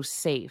company is so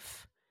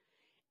safe,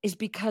 is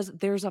because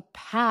there's a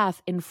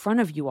path in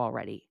front of you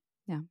already.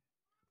 Yeah.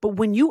 But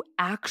when you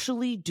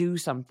actually do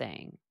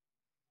something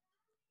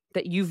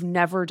that you've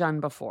never done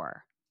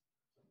before,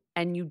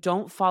 and you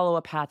don't follow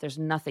a path, there's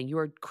nothing, you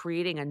are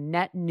creating a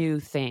net new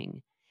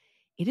thing.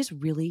 It is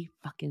really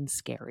fucking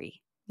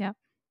scary. Yeah.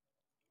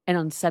 And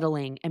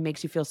unsettling, and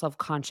makes you feel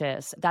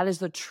self-conscious. That is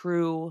the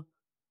true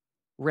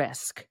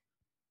risk.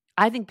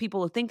 I think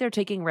people think they're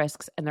taking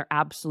risks, and they're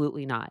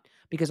absolutely not,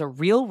 because a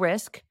real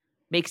risk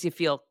makes you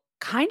feel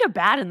kind of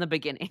bad in the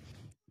beginning.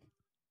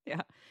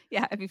 Yeah.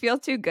 Yeah. If you feel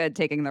too good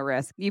taking the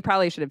risk, you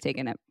probably should have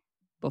taken it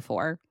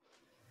before.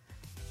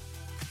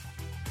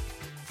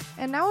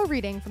 And now a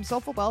reading from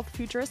Soulful Wealth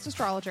futurist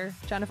astrologer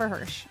Jennifer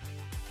Hirsch.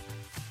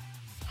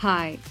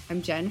 Hi,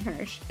 I'm Jen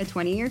Hirsch, a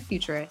 20-year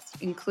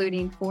futurist,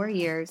 including 4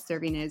 years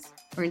serving as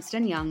Ernst &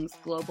 Young's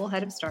global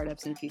head of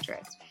startups and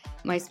futurist.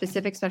 My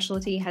specific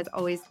specialty has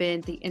always been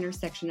the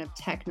intersection of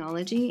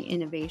technology,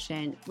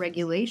 innovation,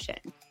 regulation,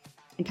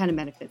 and kind of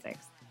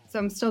metaphysics. So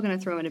I'm still going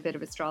to throw in a bit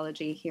of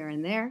astrology here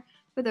and there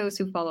for those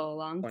who follow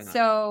along.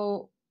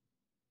 So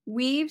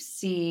we've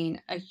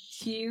seen a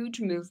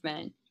huge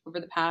movement over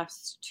the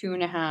past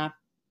 2.5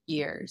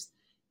 years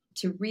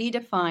to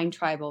redefine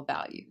tribal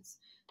values.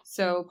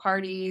 So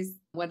parties,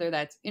 whether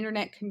that's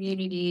internet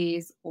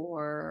communities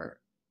or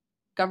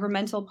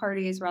governmental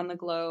parties around the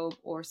globe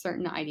or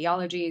certain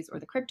ideologies or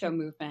the crypto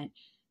movement,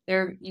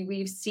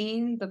 we've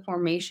seen the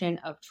formation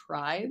of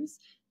tribes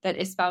that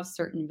espouse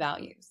certain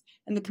values.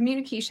 And the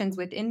communications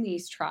within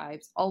these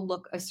tribes all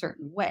look a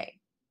certain way.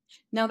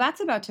 Now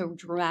that's about to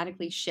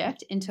dramatically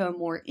shift into a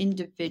more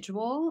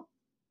individual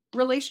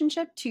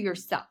relationship to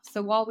yourself.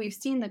 So while we've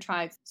seen the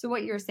tribes, so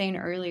what you were saying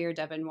earlier,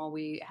 Devin, while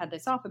we had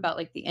this off about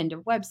like the end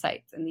of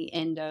websites and the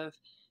end of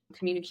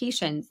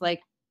communications,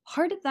 like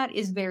part of that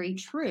is very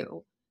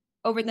true.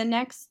 Over the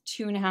next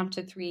 2.5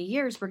 to 3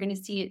 years, we're going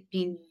to see it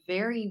being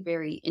very,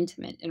 very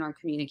intimate in our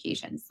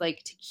communications,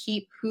 like to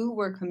keep who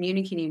we're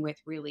communicating with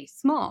really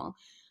small.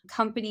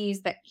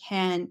 Companies that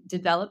can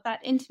develop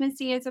that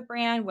intimacy as a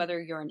brand, whether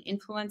you're an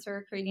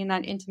influencer creating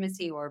that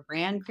intimacy or a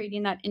brand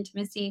creating that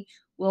intimacy,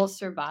 will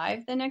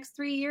survive the next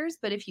 3 years.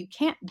 But if you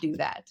can't do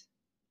that,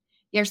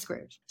 you're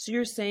screwed. So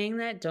you're saying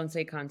that Don't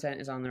Say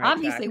Content is on the right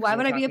Obviously, track, why 'cause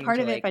would we're I be a talking part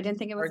to, of it like, if I didn't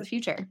think it was the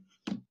future?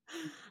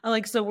 I'm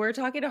like, so we're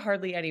talking to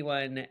hardly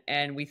anyone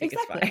and we think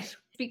it's fine.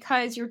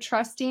 Because you're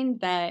trusting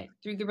that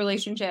through the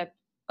relationship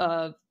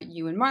of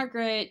you and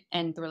Margaret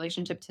and the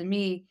relationship to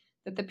me,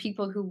 that the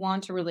people who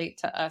want to relate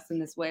to us in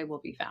this way will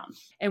be found.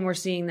 And we're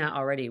seeing that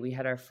already. We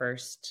had our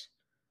first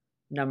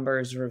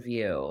numbers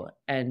review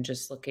and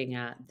just looking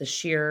at the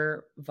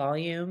sheer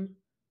volume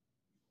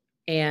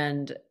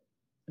and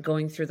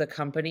going through the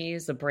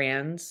companies, the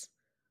brands.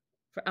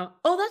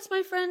 Oh, that's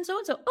my friend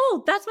so-and-so.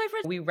 Oh, that's my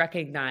friend. We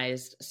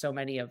recognized so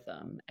many of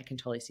them. I can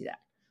totally see that.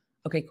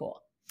 Okay,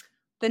 cool.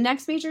 The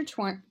next major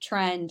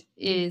trend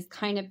is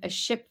kind of a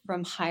shift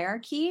from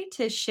hierarchy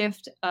to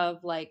shift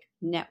of like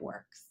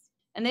networks.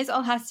 And this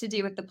all has to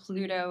do with the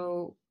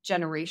Pluto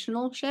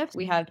generational shift.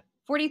 We had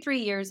 43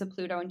 years of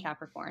Pluto in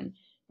Capricorn, and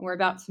we're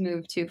about to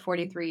move to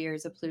 43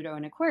 years of Pluto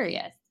in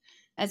Aquarius.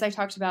 As I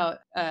talked about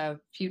a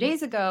few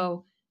days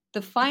ago,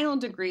 the final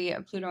degree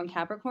of Pluto in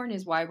Capricorn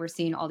is why we're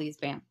seeing all these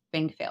bank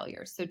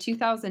failures. So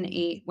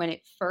 2008, when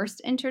it first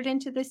entered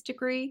into this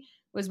degree,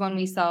 was when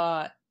we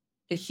saw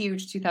the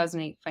huge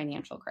 2008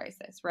 financial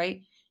crisis,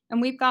 right?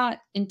 And we've got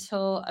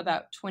until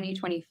about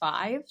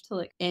 2025 till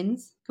it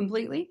ends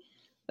completely.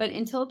 But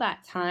until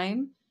that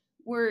time,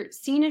 we're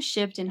seeing a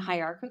shift in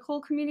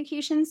hierarchical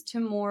communications to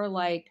more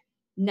like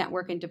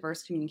network and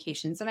diverse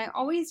communications. And I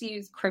always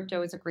use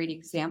crypto as a great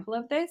example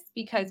of this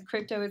because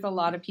crypto is a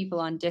lot of people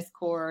on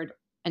Discord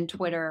and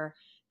Twitter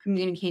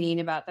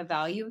communicating about the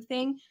value of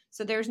thing.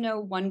 So there's no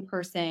one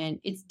person,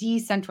 it's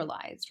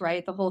decentralized,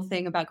 right? The whole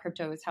thing about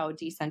crypto is how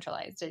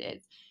decentralized it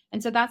is.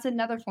 And so that's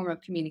another form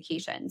of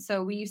communication.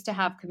 So we used to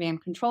have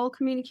command control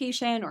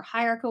communication or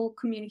hierarchical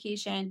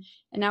communication,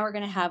 and now we're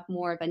going to have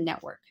more of a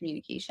network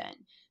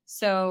communication.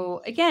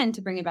 So again,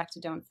 to bring it back to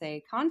Don't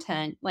Say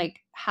Content, like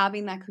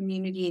having that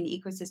community and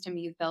ecosystem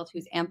you've built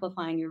who's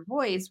amplifying your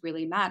voice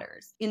really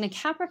matters. In the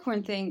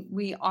Capricorn thing,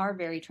 we are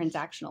very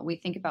transactional. We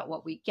think about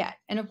what we get.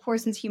 And of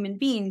course, as human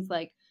beings,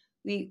 like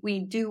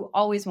we do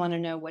always want to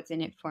know what's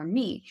in it for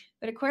me.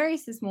 But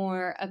Aquarius is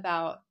more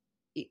about,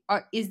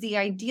 is the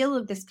ideal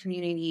of this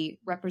community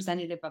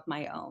representative of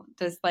my own?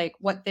 Does like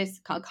what this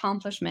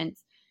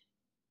accomplishments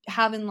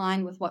have in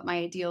line with what my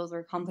ideals or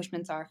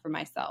accomplishments are for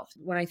myself?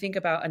 When I think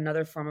about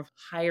another form of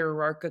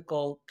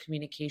hierarchical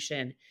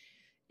communication,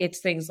 it's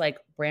things like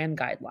brand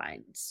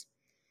guidelines.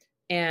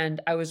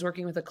 And I was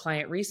working with a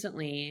client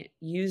recently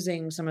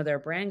using some of their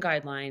brand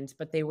guidelines,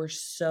 but they were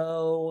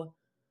so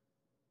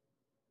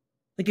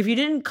like, if you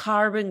didn't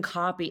carbon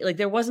copy, like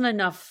there wasn't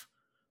enough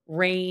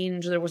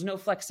range, there was no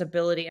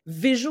flexibility.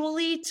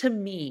 Visually, to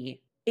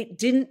me, it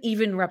didn't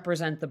even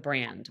represent the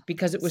brand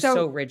because it was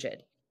so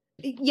rigid.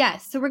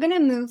 Yes. So we're going to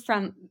move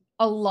from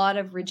a lot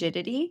of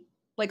rigidity,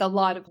 like a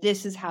lot of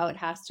this is how it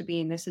has to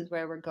be and this is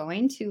where we're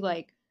going, to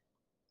like,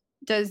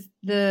 does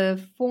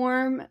the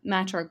form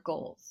match our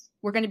goals?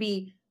 We're going to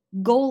be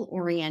goal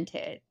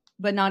oriented,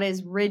 but not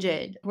as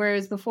rigid.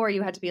 Whereas before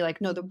you had to be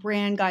like, no, the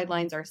brand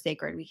guidelines are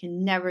sacred. We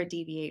can never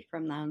deviate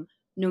from them,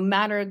 no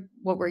matter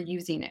what we're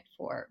using it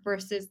for,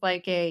 versus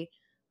like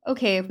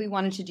okay, if we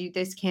wanted to do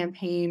this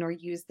campaign or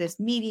use this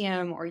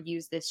medium or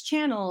use this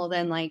channel,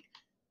 then like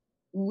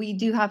we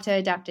do have to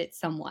adapt it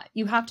somewhat.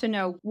 You have to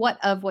know what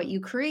of what you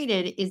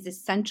created is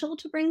essential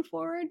to bring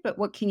forward, but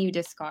what can you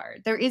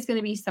discard? There is going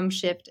to be some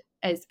shift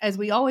as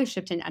we always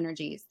shift in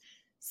energies.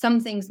 Some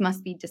things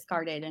must be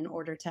discarded in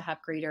order to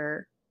have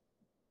greater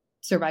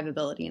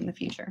survivability in the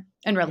future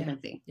and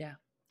relevancy. Yeah.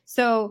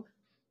 So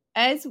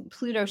as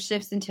Pluto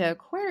shifts into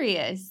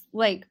Aquarius,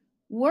 like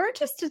we're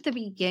just at the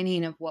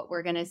beginning of what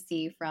we're going to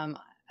see from,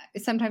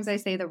 sometimes I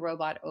say the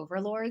robot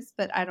overlords,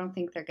 but I don't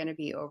think they're going to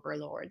be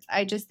overlords.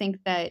 I just think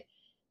that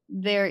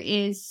there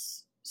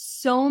is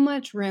so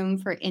much room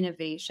for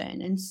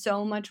innovation and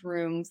so much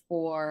room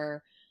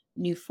for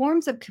new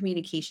forms of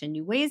communication,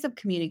 new ways of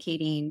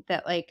communicating,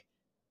 that like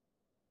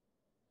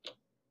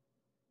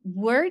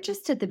we're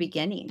just at the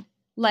beginning.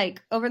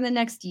 Like over the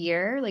next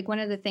year, like one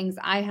of the things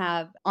I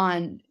have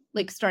on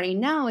like starting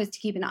now is to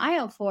keep an eye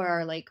out for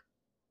are like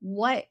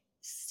what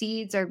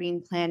seeds are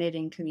being planted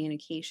in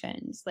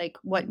communications, like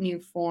what new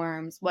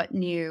forms, what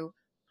new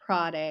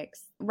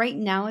products. Right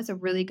now is a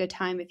really good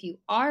time if you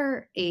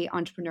are a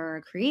entrepreneur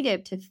or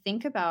creative to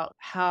think about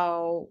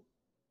how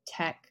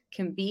tech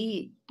can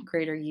be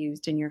greater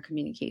used in your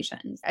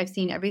communications. I've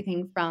seen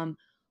everything from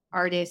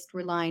artists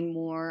relying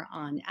more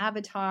on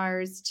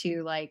avatars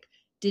to like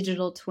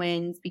digital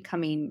twins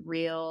becoming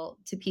real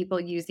to people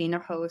using a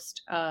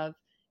host of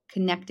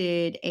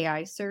connected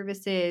AI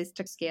services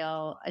to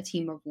scale a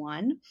team of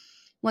one.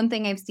 One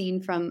thing I've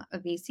seen from a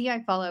VC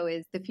I follow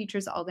is the future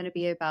is all going to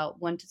be about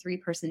 1 to 3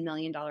 person $1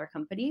 million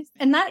companies.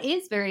 And that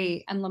is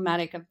very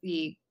emblematic of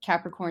the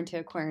Capricorn to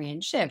Aquarian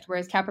shift.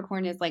 Whereas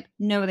Capricorn is like,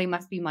 no, they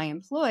must be my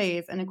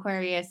employees. And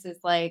Aquarius is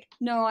like,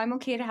 no, I'm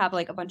okay to have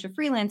like a bunch of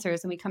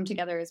freelancers and we come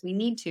together as we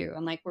need to.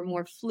 And like, we're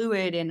more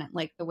fluid in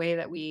like the way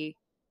that we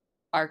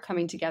are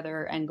coming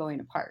together and going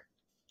apart.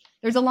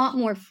 There's a lot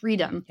more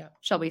freedom,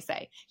 shall we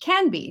say.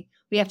 Can be.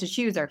 We have to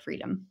choose our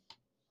freedom.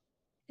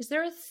 Is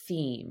there a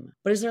theme?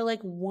 But is there like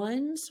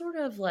one sort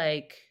of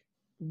like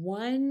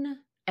one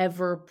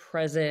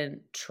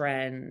ever-present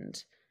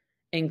trend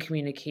in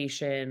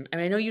communication? I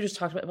mean, I know you just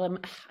talked about,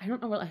 but I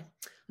don't know what, I'm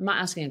not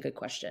asking a good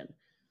question.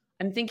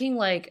 I'm thinking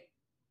like,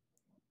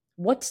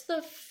 what's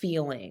the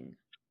feeling?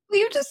 Well,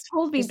 you just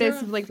told me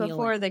this like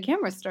before the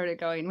camera started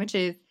going, which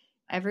is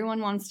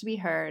everyone wants to be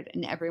heard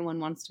and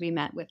everyone wants to be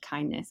met with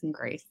kindness and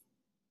grace.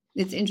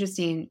 It's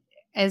interesting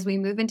as we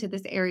move into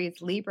this Aries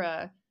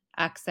Libra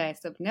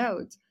access of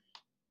nodes.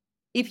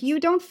 If you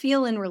don't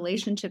feel in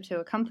relationship to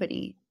a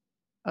company,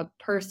 a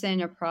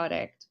person, a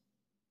product,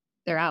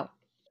 they're out.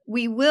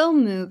 We will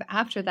move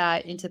after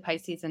that into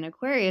Pisces and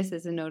Aquarius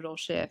as a nodal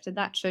shift, and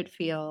that should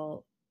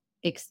feel,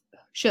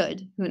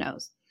 who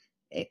knows,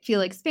 it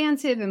feel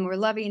expansive and more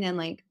loving and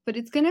like, but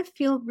it's going to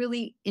feel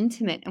really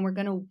intimate and we're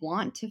going to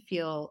want to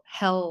feel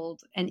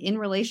held and in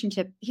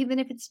relationship, even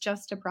if it's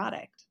just a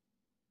product.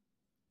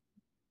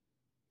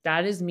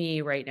 That is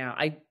me right now.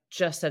 I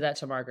just said that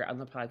to Margaret on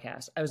the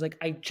podcast. I was like,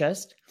 I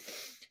just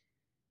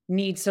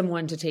need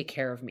someone to take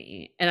care of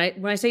me.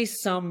 And when I say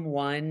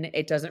someone,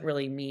 it doesn't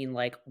really mean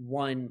like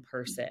one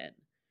person,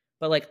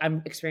 but like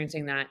I'm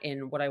experiencing that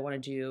in what I want to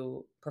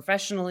do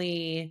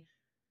professionally,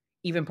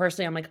 even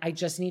personally. I'm like, I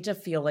just need to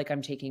feel like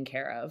I'm taken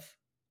care of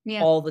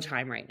all the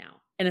time right now.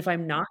 And if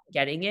I'm not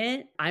getting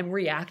it, I'm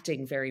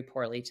reacting very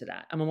poorly to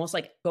that. I'm almost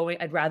like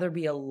I'd rather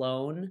be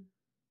alone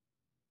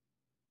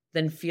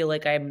than feel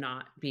like I'm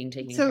not being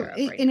taken care of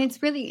right now.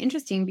 It's really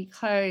interesting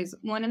because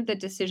one of the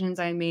decisions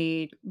I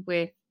made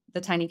with the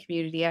tiny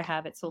community I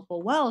have at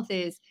Soulful Wealth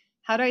is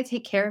how do I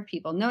take care of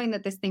people knowing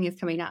that this thing is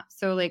coming up?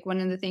 So like one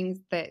of the things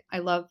that I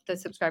love the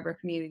subscriber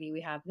community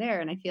we have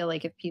there. And I feel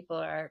like if people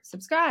are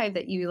subscribed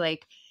that you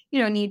like, you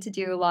know, need to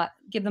do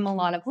give them a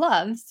lot of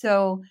love.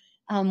 So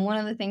one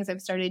of the things I've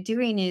started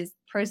doing is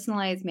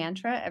personalized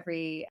mantra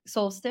every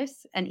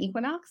solstice and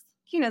equinox.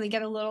 You know, they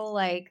get a little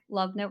like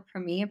love note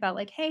from me about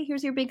like, hey,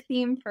 here's your big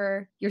theme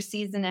for your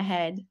season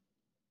ahead.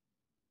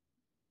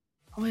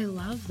 Oh, I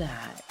love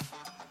that.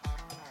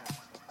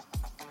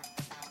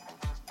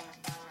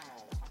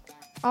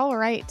 All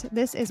right,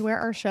 this is where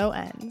our show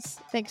ends.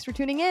 Thanks for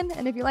tuning in,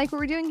 and if you like what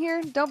we're doing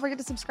here, don't forget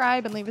to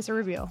subscribe and leave us a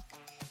review.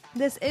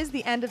 This is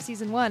the end of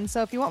season 1,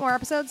 so if you want more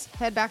episodes,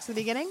 head back to the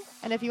beginning,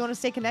 and if you want to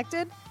stay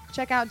connected,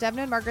 check out Devin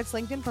and Margaret's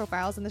LinkedIn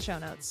profiles in the show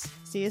notes.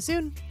 See you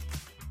soon.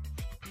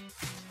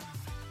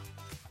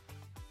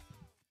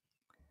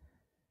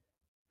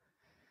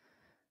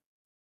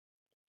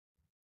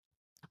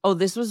 Oh,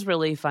 this was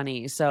really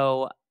funny.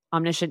 So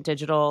Omniscient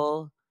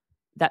Digital,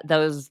 that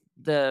was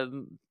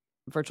the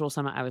virtual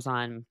summit I was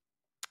on.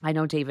 I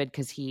know David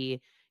because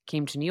he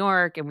came to New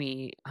York and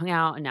we hung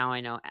out, and now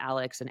I know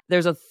Alex, and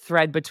there's a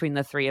thread between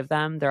the three of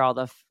them. They're all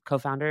the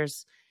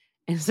co-founders.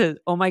 And it says,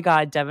 oh my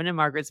God, Devin and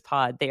Margaret's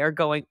pod, they are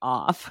going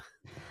off.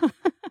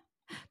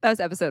 That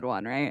was episode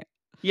 1, right?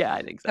 Yeah,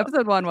 I think so.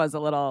 Episode 1 was a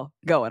little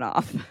going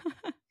off.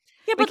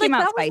 Yeah, but came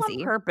like, out that spicy.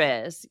 was on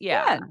purpose.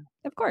 Yeah,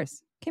 of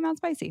course. Came out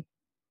spicy.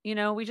 You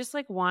know, we just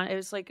like it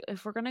was like,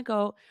 if we're going to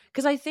go,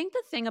 because I think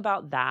the thing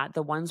about that,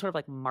 the one sort of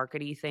like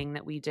markety thing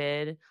that we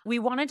did, we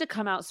wanted to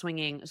come out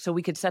swinging so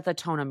we could set the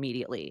tone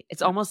immediately.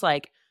 It's almost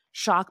like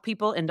shock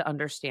people into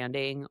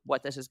understanding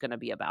what this is going to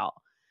be about.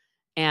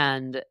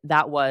 And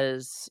that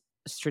was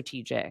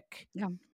strategic. Yeah.